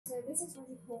this is what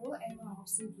we call a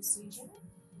biopsy procedure.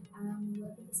 We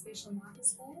work with a special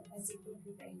microscope that's equipped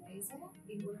with a laser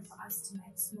in order for us to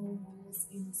make small holes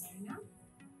in the zona.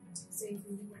 So if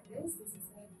you look at this is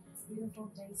a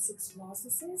beautiful day 6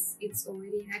 blastocyst. It's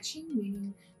already hatching,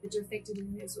 meaning the affected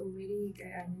area is already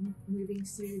moving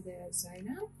through the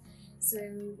zona. So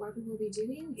what we will be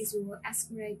doing is we will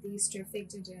aspirate these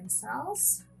affected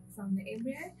cells from the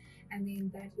embryo, and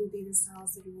then that will be the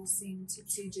cells that we will send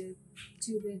to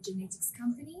the genetics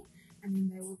company, and then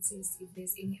they will test if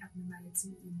there's any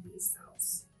abnormality in these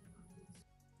cells.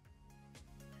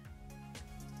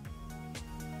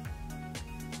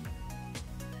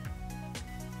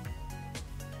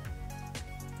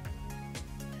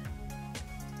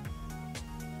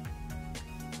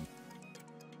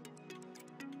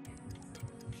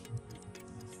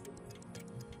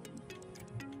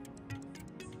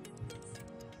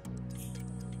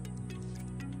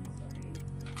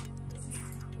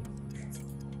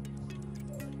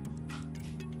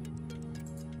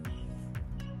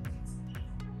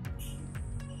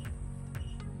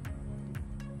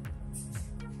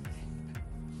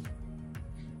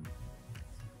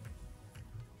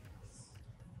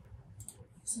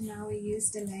 So now we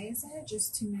use the laser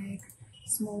just to make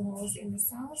small holes in the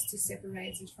cells to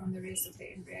separate it from the rest of the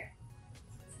embryo.